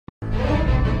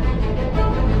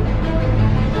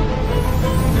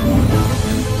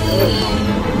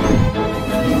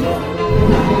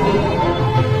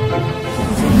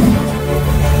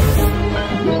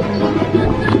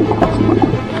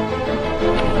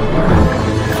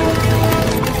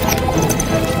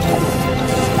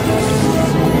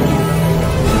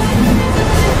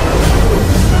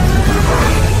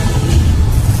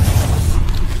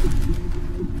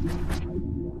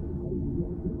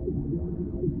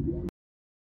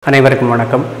அனைவருக்கும்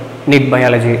வணக்கம். NEET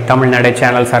biology Tamil Nadu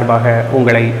channel சார்பாக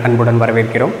உங்களை அன்புடன்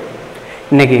வரவேற்கிறோம்.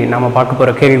 இன்றைக்கி நாம் பார்க்க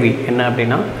போகிற கேள்வி என்ன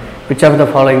அப்படின்னா, which of the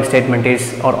following statement is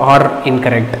or are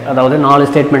incorrect? அதாவது 4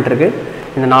 ஸ்டேட்மெண்ட் இருக்குது.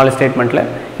 இந்த 4 ஸ்டேட்மெண்ட்டில்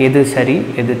எது சரி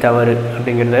எது தவறு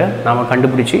அப்படிங்கிறத நாம்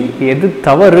கண்டுபிடிச்சி எது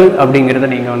தவறு அப்படிங்கிறத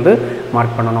நீங்கள்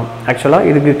மார்க் பண்ணணும். ஆக்சுவலாக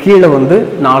இதுக்கு கீழே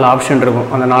 4 ஆப்ஷன் இருக்கும்.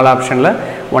 அந்த 4 ஆப்ஷனில்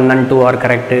 1 and 2 R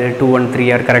correct, 2 and 3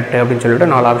 R correct அப்படின்னு சொல்லிட்டு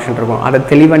 4 ஆப்ஷன் இருக்கும். அதை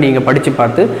தெளிவாக நீங்கள் படித்து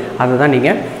பார்த்து அதை தான்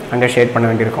நீங்கள் அங்கே ஷேர் பண்ண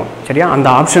வேண்டியிருக்கும். சரியா? அந்த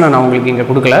ஆப்ஷனை நான் உங்களுக்கு இங்கே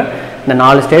கொடுக்கல. இந்த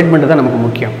 4 ஸ்டேட்மெண்ட்டு தான் நமக்கு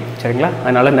முக்கியம். சரிங்களா?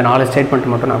 அதனால் இந்த 4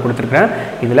 ஸ்டேட்மெண்ட் மட்டும் நான் கொடுத்துருக்குறேன்.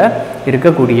 இதில்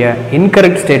இருக்கக்கூடிய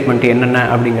இன்கரெக்ட் ஸ்டேட்மெண்ட் என்னென்ன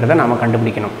அப்படிங்கிறத நாம்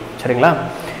கண்டுபிடிக்கணும். சரிங்களா?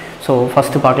 ஸோ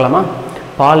ஃபஸ்ட்டு பார்க்கலாமா?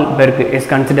 பால் பெர்க் is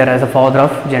consider as a father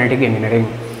of genetic engineering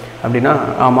அப்படின்னா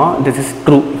ஆமாம், திஸ் இஸ்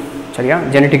ட்ரூ. சரியா?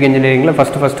 ஜெனட்டிக் இன்ஜினியரிங்கில்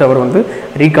ஃபஸ்ட்டு அவர்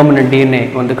ரீகாம்பினன்ட் டிஎன்ஏ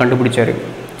கண்டுபிடிச்சார்.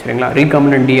 சரிங்களா?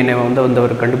 ரீகாம்பினன்ட் டிஎன்ஏ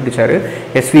அவர் கண்டுபிடிச்சார்.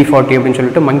 SV40 அப்படின்னு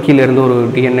சொல்லிட்டு மங்கியிலேருந்து ஒரு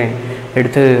டிஎன்ஏ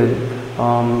எடுத்து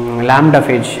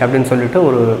லாம்டாஃபேஜ் அப்படின்னு சொல்லிட்டு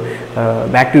ஒரு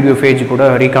பாக்டீரியோஃபேஜ் கூட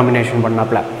ரீகாம்பினேஷன்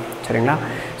பண்ணாப்ல. சரிங்களா?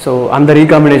 ஸோ அந்த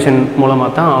ரீகாம்பினேஷன்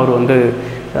மூலமாக தான் அவர்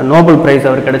நோபல் ப்ரைஸ்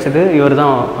அவர் கிடச்சது. இவர்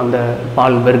தான் அந்த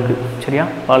பால் பெர்க். சரியா?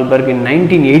 பால் பெர்க்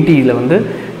 1980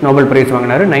 நோபல் ப்ரைஸ்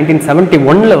வாங்கினார்.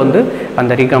 1971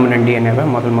 அந்த ரீகாம்பினன்ட் டிஎன்ஏவை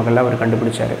முதல்ல அவர்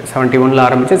கண்டுபிடிச்சார். 71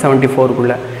 ஆரம்பித்து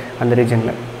 74 அந்த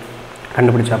ரீஜனில்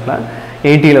கண்டுபிடிச்சாப்புல.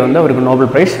 80 அவருக்கு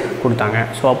நோபல் ப்ரைஸ் கொடுத்தாங்க.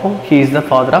 ஸோ அப்போ he is the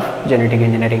father of genetic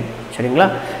engineering. சரிங்களா?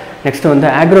 நெக்ஸ்ட்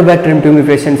agrobacterium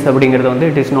tumefaciens அப்படிங்கிறது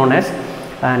it is known as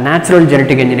natural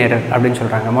genetic engineer அப்படின்னு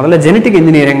சொல்கிறாங்க. முதல்ல ஜெனட்டிக்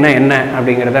இன்ஜினியரிங்னா என்ன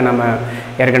அப்படிங்கிறத நம்ம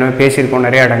ஏற்கனவே பேசியிருக்கோம்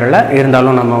நிறைய இடங்களில்.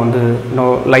 இருந்தாலும் நம்ம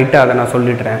லைட்டாக அதை நான்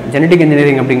சொல்லிட்டுறேன். ஜெனட்டிக்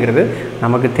இன்ஜினியரிங் அப்படிங்கிறது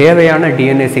நமக்கு தேவையான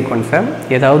டிஎன்ஏ சீக்வன்ஸை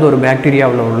ஏதாவது ஒரு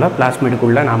பாக்டீரியாவில் உள்ள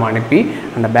பிளாஸ்மிடுக்குள்ளே நாம் அனுப்பி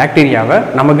அந்த பாக்டீரியாவை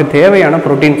நமக்கு தேவையான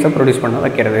ப்ரோட்டீன்ஸை ப்ரொடியூஸ் பண்ண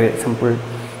வைக்கிறது. சிம்பிள்.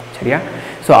 சரியா?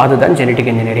 ஸோ அதுதான்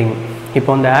ஜெனட்டிக் இன்ஜினியரிங்.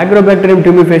 இப்போ இந்த agrobacterium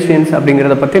tumefaciens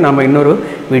அப்படிங்கிறத பற்றி நம்ம இன்னொரு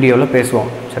வீடியோவில் பேசுவோம்.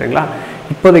 சரிங்களா?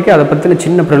 இப்போதைக்கு அதை பற்றின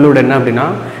சின்ன ப்ரிலூட் என்ன அப்படின்னா,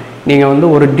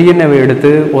 நீங்கள் ஒரு டிஎன்ஏவை எடுத்து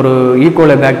ஒரு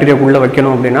ஈகோலை பாக்டீரியாவுக்குள்ளே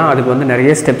வைக்கணும் அப்படின்னா அதுக்கு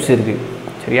நிறைய ஸ்டெப்ஸ் இருக்குது.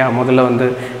 சரியா? முதல்ல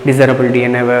டிசைரபிள்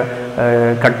டிஎன்ஏவை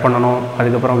கட் பண்ணணும்.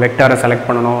 அதுக்கப்புறம் வெக்டாரை செலக்ட்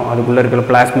பண்ணணும். அதுக்குள்ளே இருக்கிற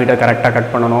பிளாஸ்மிட்டை கரெக்டாக கட்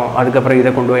பண்ணணும். அதுக்கப்புறம்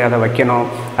இதை கொண்டு போய் அதை வைக்கணும்.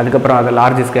 அதுக்கப்புறம் அதை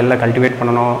லார்ஜ் ஸ்கேலில் கல்டிவேட்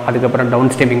பண்ணணும். அதுக்கப்புறம்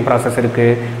டவுன் ஸ்ட்ரீமிங் ப்ராசஸ்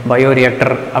இருக்குது.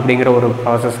 பயோரியாக்டர் அப்படிங்கிற ஒரு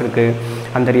ப்ராசஸ் இருக்குது.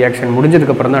 அந்த ரியாக்ஷன்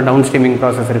முடிஞ்சதுக்கப்புறம் தான் டவுன் ஸ்ட்ரீமிங்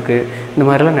ப்ராசஸ் இருக்குது. இந்த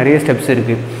மாதிரிலாம் நிறைய ஸ்டெப்ஸ்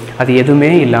இருக்குது. அது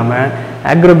எதுவுமே இல்லாமல்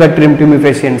agrobacterium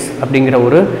tumefaciens அப்படிங்கிற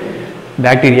ஒரு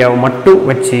பாக்டீரியாவை மட்டும்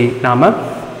வச்சு நாம்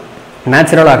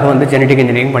நேச்சுரலாக ஜெனட்டிக்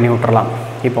இன்ஜினியரிங் பண்ணி விட்டுறலாம்.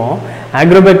 இப்போது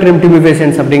agrobacterium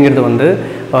tumefaciens அப்படிங்கிறது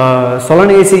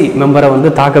சொலனேசி மெம்பரை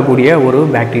தாக்கக்கூடிய ஒரு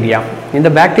பாக்டீரியா. இந்த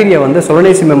பாக்டீரியா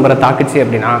சொலனேசி மெம்பரை தாக்குச்சு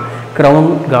அப்படின்னா க்ரௌன்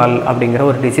கால் அப்படிங்கிற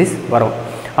ஒரு டிசீஸ் வரும்.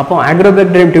 அப்போ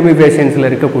agrobacterium tumefaciensல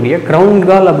இருக்கக்கூடிய க்ரௌன்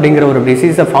கால் அப்படிங்கிற ஒரு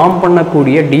டிசீஸை ஃபார்ம்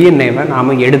பண்ணக்கூடிய டிஎன்ஏவை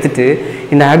நாம் எடுத்துகிட்டு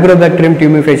இந்த agrobacterium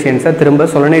tumefaciensை திரும்ப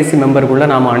சொலனேசி மெம்பருக்குள்ளே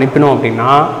நாம் அனுப்பினோம் அப்படின்னா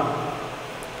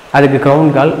அதுக்கு க்ரௌன்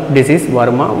கால் டிசீஸ்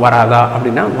வருமா வராதா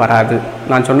அப்படின்னா வராது.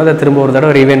 நான் சொன்னதை திரும்ப ஒரு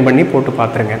தடவை ரீவைண்ட் பண்ணி போட்டு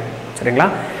பார்த்துருங்க. சரிங்களா?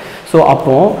 ஸோ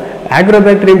அப்போது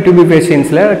agrobacterium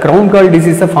tumefaciensல க்ரௌன் கால்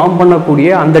டிசீஸை ஃபார்ம் பண்ணக்கூடிய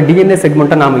அந்த டிஎன்ஏ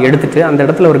செக்மெண்ட்டை நாம் எடுத்துகிட்டு அந்த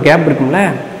இடத்துல ஒரு கேப் இருக்கும்ல,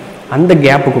 அந்த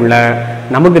கேப்புக்குள்ளே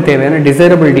நமக்கு தேவையான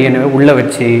டிசைரபிள் டிஎன்ஏவை உள்ளே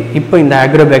வச்சு இப்போ இந்த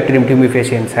agrobacterium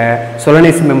tumefaciensை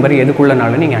சொலனேசி மெம்பர்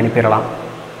எதுக்குள்ளனாலும் நீங்கள் அனுப்பிடலாம்.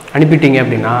 அனுப்பிட்டீங்க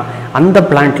அப்படின்னா அந்த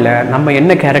பிளான்ட்டில் நம்ம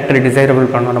என்ன கேரக்டர் டிசைரபிள்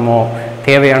பண்ணணுமோ,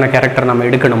 தேவையான கேரக்டர் நம்ம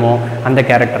எடுக்கணுமோ அந்த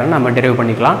கேரக்டரை நம்ம டெரைவ்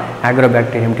பண்ணிக்கலாம்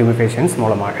agrobacterium tumefaciens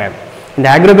மூலமாக. இந்த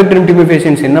agrobacterium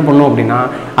tumefaciens என்ன பண்ணும் அப்படின்னா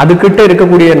அதுக்கிட்ட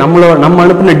இருக்கக்கூடிய நம்ம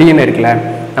அனுப்பின டிஎன்ஏ இருக்குல்ல,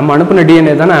 நம்ம அனுப்பின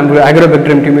டிஎன்ஏ தானே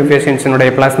agrobacterium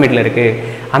tumefaciensனுடைய பிளாஸ்மிடில் இருக்குது.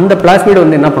 அந்த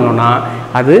பிளாஸ்மிட் என்ன பண்ணோன்னா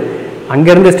அது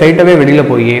அங்கேருந்து ஸ்ட்ரைட்டாகவே வெளியில்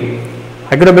போய்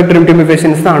agrobacterium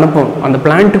tumefaciens தான் அனுப்பும். அந்த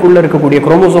பிளான்ட்டுக்குள்ளே இருக்கக்கூடிய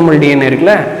குரோமோசோமல் டிஎன்ஏ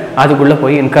இருக்குல்ல அதுக்குள்ளே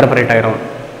போய் இன்கார்பரேட் ஆகிரும்.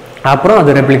 அப்புறம்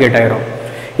அது ரெப்ளிகேட் ஆகிரும்.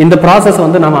 இந்த ப்ராசஸ்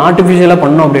நம்ம ஆர்டிஃபிஷியலாக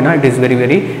பண்ணோம் அப்படின்னா it is very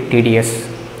very TDS.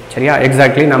 சரியா?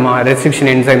 எக்ஸாக்ட்லி நம்ம ரெஸ்ட்ரிக்ஷன்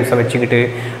என்சைம்ஸை வச்சுக்கிட்டு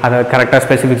அதை கரெக்டாக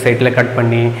ஸ்பெசிஃபிக் சைட்டில் கட்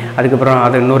பண்ணி அதுக்கப்புறம்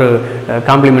அதை இன்னொரு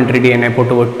காம்ப்ளிமெண்ட்ரி டிஎன்ஏ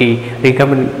போட்டு ஒட்டி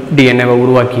ரீகாம்பினன்ட் டிஎன்ஏவை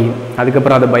உருவாக்கி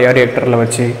அதுக்கப்புறம் அதை பயோரியாக்டரில்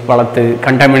வச்சு வளர்த்து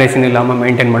கண்டாமினேஷன் இல்லாமல்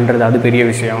மெயின்டைன் பண்ணுறது அது பெரிய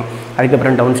விஷயம்.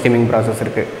 அதுக்கப்புறம் டவுன் ஸ்ட்ரீமிங் ப்ராசஸ்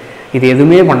இருக்குது. இது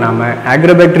எதுவுமே பண்ணாமல்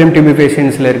agrobacterium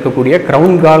tumefaciensல இருக்கக்கூடிய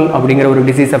க்ரௌன் கால் அப்படிங்கிற ஒரு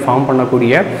டிசீஸை ஃபார்ம்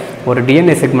பண்ணக்கூடிய ஒரு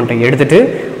டிஎன்ஏ செக்மெண்ட்டை எடுத்துகிட்டு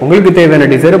உங்களுக்கு தேவையான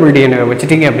டிசைரபிள் டிஎன்ஏ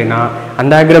வச்சுட்டிங்க அப்படின்னா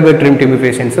அந்த agrobacterium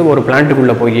tumefaciens ஒரு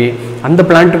பிளான்ட்டுக்குள்ளே போய் அந்த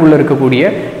பிளான்ட்டுக்குள்ளே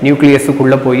இருக்கக்கூடிய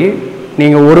நியூக்ளியஸுக்குள்ளே போய்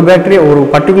நீங்கள் ஒரு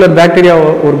பர்டிகுலர் பாக்டீரியா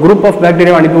ஒரு குரூப் ஆஃப்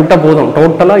பாக்டீரியா அனுப்பி விட்டால் போதும்.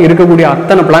 டோட்டலாக இருக்கக்கூடிய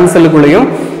அத்தனை பிளான்ட் செல்லுக்குள்ளேயும்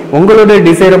உங்களோட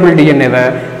டிசைரபிள் டிஎன்ஏவை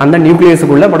அந்த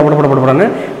நியூக்ளியஸுக்குள்ளே படப்படன்னு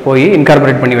போய்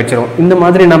இன்கார்பரேட் பண்ணி வச்சிரும். இந்த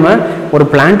மாதிரி நம்ம ஒரு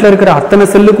பிளான்ட்டில் இருக்கிற அத்தனை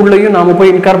செல்லுக்குள்ளேயும் நாம்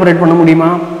போய் இன்கார்பரேட் பண்ண முடியுமா?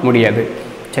 முடியாது.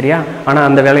 சரியா? ஆனால்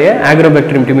அந்த வேலையை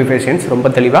agrobacterium tumefaciens ரொம்ப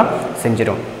தெளிவாக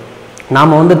செஞ்சிடும்.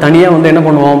 நாம் வந்து தனியாக வந்து என்ன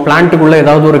பண்ணுவோம், பிளான்ட்டுக்குள்ளே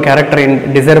ஏதாவது ஒரு கேரக்டர்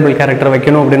டிசைரபிள் கேரக்டர்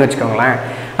வைக்கணும் அப்படின்னு வச்சுக்கோங்களேன்.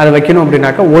 அதை வைக்கணும்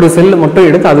அப்படின்னாக்கா ஒரு செல்லு மட்டும்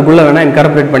எடுத்து அதுக்குள்ளே வேணால்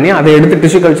இன்கார்பரேட் பண்ணி அதை எடுத்து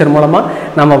டிஷ்யூ கல்ச்சர் மூலமாக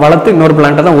நம்ம வளர்த்து இன்னொரு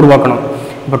பிளான்ட்டை தான் உருவாக்கணும்.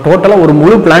 இப்போ டோட்டலாக ஒரு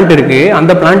முழு பிளான்ட் இருக்குது,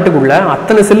 அந்த பிளான்ட்டுக்குள்ளே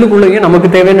அத்தனை செல்லுக்குள்ளேயும் நமக்கு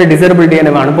தேவையான டிசைரபிள்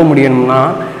டிஎன்ஏ அனுப்ப முடியணும்னா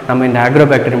நம்ம இந்த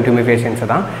agrobacterium tumefaciens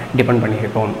தான் டிபெண்ட்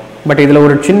பண்ணியிருக்கோம். பட் இதில்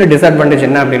ஒரு சின்ன டிஸ்அட்வான்டேஜ்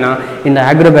என்ன அப்படின்னா, இந்த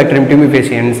agrobacterium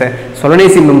tumefaciens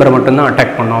சொலனேசி மெம்பரை மட்டும்தான்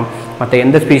அட்டாக் பண்ணோம். மற்ற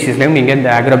எந்த ஸ்பீஷீஸ்லையும் நீங்கள் இந்த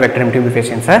agrobacterium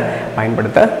tumefaciens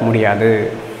பயன்படுத்த முடியாது.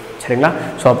 சரிங்களா?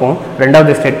 ஸோ அப்போ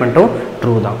ரெண்டாவது ஸ்டேட்மெண்ட்டும்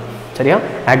ட்ரூ தான். சரியா?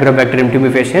 agrobacterium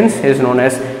tumefaciens is known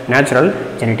as natural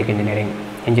genetic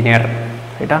engineer.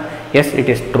 ரைட்டா? S, it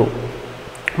is true.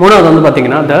 மூணாவது வந்து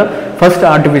பார்த்தீங்கன்னா the first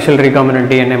artificial recombinant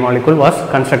DNA molecule was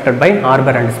constructed by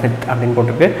Arber and Smith அப்படின்னு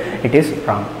போட்டிருக்கு. It is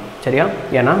wrong. சரியா?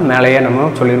 ஏன்னா மேலேயே நம்ம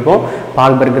சொல்லியிருக்கோம்,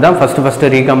 பால்பர்க் தான்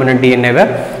ஃபஸ்ட்டு ரீகாம்பினன்ட் டிஎன்ஏவை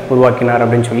உருவாக்கினார்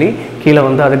அப்படின்னு சொல்லி. கீழே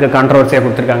வந்து அதுக்கு கான்ட்ரவர்சியாக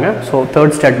கொடுத்துருக்காங்க. So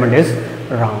third statement is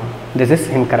wrong. This is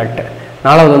incorrect.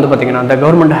 நாலாவது வந்து பார்த்தீங்கன்னா the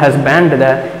government has banned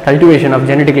the cultivation of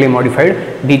genetically modified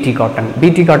BT cotton.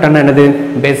 BT cotton என்னது?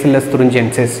 bacillus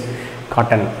thuringiensis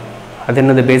cotton. அது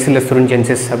என்னது bacillus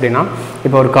thuringiensis அப்படின்னா,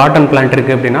 இப்போ ஒரு காட்டன் பிளான்ட்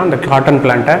இருக்குது அப்படின்னா அந்த காட்டன்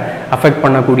பிளான்ட்டை அஃபெக்ட்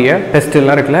பண்ணக்கூடிய பெஸ்ட்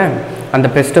எல்லாம் இருக்குல்ல, அந்த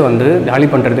பெஸ்ட்டை வந்து காலி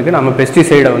பண்ணுறதுக்கு நம்ம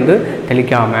பெஸ்டிசைடை வந்து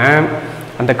தெளிக்காமல்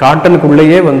அந்த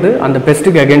காட்டனுக்குள்ளேயே வந்து அந்த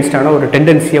பெஸ்ட்டுக்கு அகேன்ஸ்டான ஒரு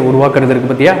டெண்டன்சியை உருவாக்குறது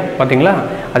இருக்குது பார்த்தீங்களா?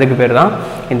 அதுக்கு பேர் தான்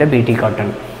இந்த BT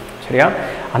காட்டன். சரியா?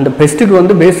 அந்த பெஸ்ட்டுக்கு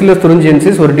வந்து bacillus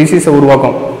thuringiensis ஒரு டிசீஸை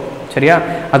உருவாக்கும். சரியா?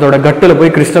 அதோட கட்டில்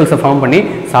போய் கிறிஸ்டல்ஸை ஃபார்ம் பண்ணி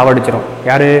சாவடிச்சிடும்.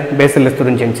 யார்? bacillus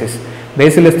thuringiensis.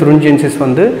 bacillus thuringiensis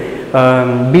வந்து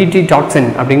BT டாக்ஸின்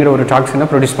அப்படிங்கிற ஒரு டாக்ஸினை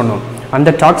ப்ரொடியூஸ் பண்ணும். அந்த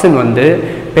டாக்ஸின் வந்து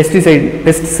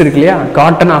பெஸ்ட்ஸ் இருக்கு இல்லையா,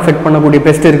 காட்டனை அஃபெக்ட் பண்ணக்கூடிய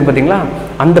பெஸ்ட் இருக்குது பார்த்தீங்களா,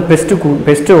 அந்த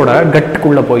பெஸ்ட்டோட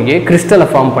கட்டுக்குள்ளே போய் கிறிஸ்டலை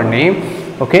ஃபார்ம் பண்ணி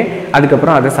ஓகே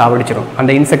அதுக்கப்புறம் அதை சாவடிச்சிடும்,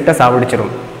 அந்த இன்செக்டை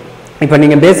சாவடிச்சிடும். இப்போ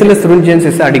நீங்கள் bacillus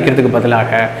thuringiensis அடிக்கிறதுக்கு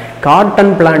பதிலாக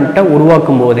காட்டன் பிளான்ட்டை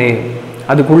உருவாக்கும் போதே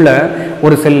அதுக்குள்ளே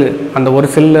ஒரு செல்லு, அந்த ஒரு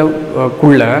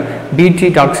செல்லுக்குள்ளே BT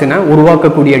டாக்ஸினை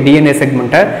உருவாக்கக்கூடிய டிஎன்ஏ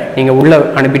செக்மெண்ட்டை நீங்கள் உள்ளே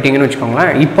அனுப்பிட்டீங்கன்னு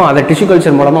வச்சுக்கோங்களேன். இப்போ அதை டிஷ்யூ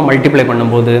கல்ச்சர் மூலமாக மல்டிப்ளை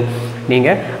பண்ணும்போது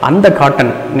நீங்கள் அந்த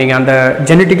காட்டன், நீங்கள் அந்த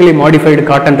ஜெனட்டிக்கலி மாடிஃபைடு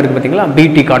காட்டன் இருக்குது பார்த்தீங்களா,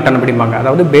 BT காட்டன் அப்படிம்பாங்க.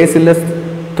 அதாவது bacillus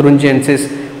thuringiensis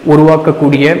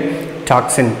உருவாக்கக்கூடிய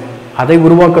டாக்ஸின், அதை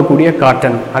உருவாக்கக்கூடிய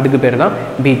காட்டன், அதுக்கு பேர் தான்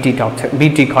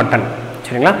BT காட்டன்.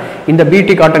 சரிங்களா? இந்த BT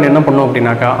காட்டன் என்ன பண்ணும்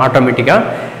அப்படின்னாக்கா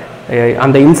ஆட்டோமேட்டிக்காக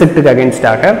அந்த இன்செக்ட்டுக்கு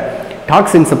அகேன்ஸ்டாக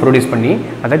டாக்ஸின்ஸை ப்ரொடியூஸ் பண்ணி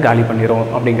அதை காலி பண்ணிடும்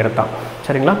அப்படிங்கிறது தான்.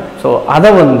 சரிங்களா? ஸோ அதை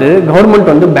வந்து கவர்மெண்ட்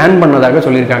வந்து பேன் பண்ணதாக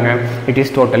சொல்லியிருக்காங்க. It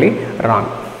is totally wrong.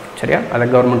 சரியா? அதை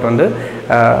கவர்மெண்ட் வந்து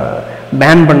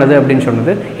பேன் பண்ணது அப்படின்னு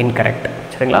சொன்னது இன்கரெக்ட்.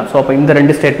 சரிங்களா? ஸோ அப்போ இந்த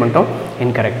ரெண்டு ஸ்டேட்மெண்ட்டும்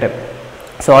incorrect.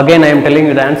 So again I am telling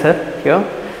you the answer here.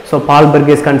 So Pahlberg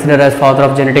is considered as father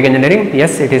of genetic engineering.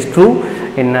 Yes, it is true.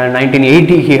 In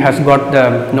 1980 he has got the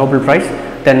Nobel Prize.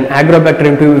 Then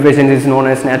agrobacterium tumefaciens is known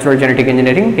as natural genetic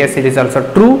engineering. Yes, it is also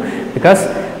true because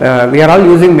we are all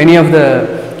using many of the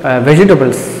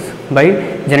vegetables by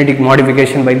genetic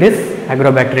modification by this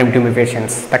agrobacterium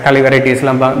tumefaciens. தக்காளி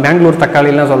வெரைட்டிஸ்லாம் பெங்களூர்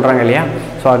தக்காளிலாம் சொல்கிறாங்க இல்லையா,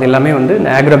 so அது எல்லாமே வந்து இந்த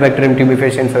agrobacterium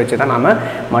tumefaciens வச்சு தான் நாம்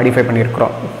மாடிஃபை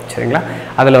பண்ணியிருக்கிறோம். சரிங்களா?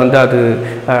 அதில் வந்து அது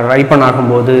ரைப்பன்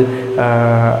ஆகும்போது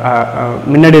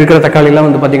முன்னாடி இருக்கிற தக்காளிலாம்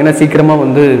வந்து பார்த்திங்கன்னா சீக்கிரமாக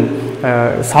வந்து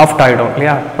சாஃப்ட் ஆகிடும்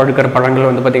இல்லையா. பழுக்கிற பழங்கள்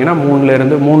வந்து பார்த்திங்கன்னா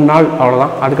 3 நாள்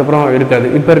அவ்வளோதான், அதுக்கப்புறம் இருக்காது.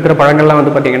 இப்போ இருக்கிற பழங்கள்லாம்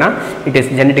வந்து பார்த்திங்கன்னா இட்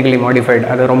இஸ் ஜெனட்டிக்கலி மாடிஃபைடு,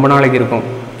 அது ரொம்ப நாளைக்கு இருக்கும்.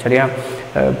 சரியா?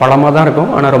 பழமாக தான்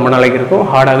இருக்கும், ஆனால் ரொம்ப நாளைக்கு இருக்கும்,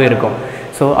 ஹார்டாகவே இருக்கும்.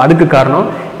 ஸோ அதுக்கு காரணம்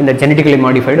இந்த ஜெனட்டிக்கலி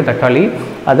மாடிஃபைடு தக்காளி,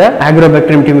 அதை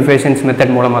agrobacterium tumefaciens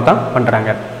மெத்தட் மூலமாக தான்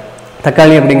பண்ணுறாங்க.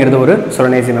 தக்காளி அப்படிங்கிறது ஒரு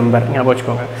சொலனேசி மெம்பர், ஞாபகம்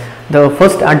வச்சுக்கோங்க. The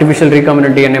first artificial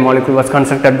recombinant DNA molecule was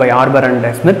constructed by Arber and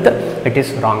Smith. It is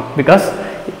wrong because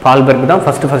Pahlberg தான்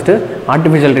ஃபஸ்ட்டு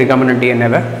artificial recombinant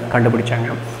DNA-வை கண்டுபிடிச்சாங்க.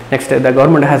 Next, the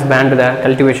government has banned the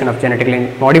cultivation of genetically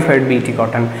modified BT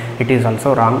cotton. It is also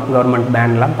wrong. Government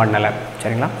banலாம் பண்ணலை.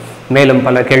 சரிங்களா? மேலும்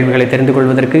பல கேள்விகளை தெரிந்து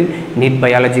கொள்வதற்கு NEET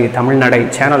biology தமிழ்நடை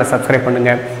சேனலை சப்ஸ்கிரைப்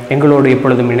பண்ணுங்கள். எங்களோடு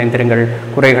எப்பொழுதும் இணைந்திருங்கள்.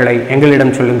 குறைகளை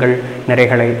எங்களிடம் சொல்லுங்கள்,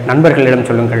 நிறைகளை நண்பர்களிடம்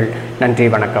சொல்லுங்கள். நன்றி,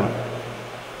 வணக்கம்.